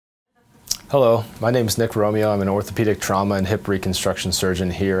Hello, my name is Romeo. I'm an orthopedic trauma and hip reconstruction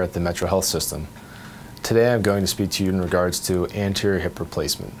surgeon here at the MetroHealth system. Today I'm going to speak to you in regards to anterior hip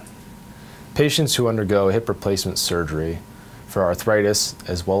replacement. Patients who undergo hip replacement surgery for arthritis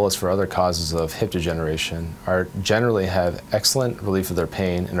as well as for other causes of hip degeneration generally have excellent relief of their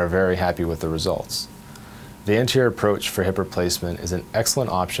pain and are very happy with the results. The anterior approach for hip replacement is an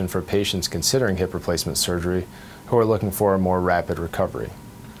excellent option for patients considering hip replacement surgery who are looking for a more rapid recovery.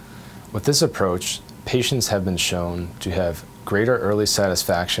 With this approach, patients have been shown to have greater early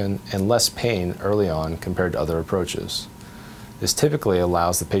satisfaction and less pain early on compared to other approaches. This typically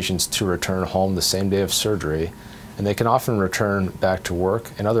allows the patients to return home the same day of surgery, and they can often return back to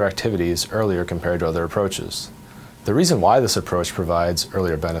work and other activities earlier compared to other approaches. The reason why this approach provides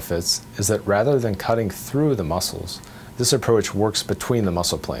earlier benefits is that rather than cutting through the muscles, this approach works between the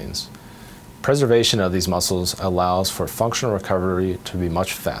muscle planes. Preservation of these muscles allows for functional recovery to be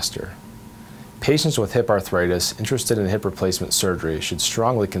much faster. Patients with hip arthritis interested in hip replacement surgery should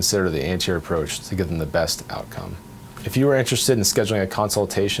strongly consider the anterior approach to give them the best outcome. If you are interested in scheduling a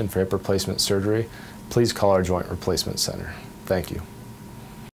consultation for hip replacement surgery, please call our Joint Replacement Center. Thank you.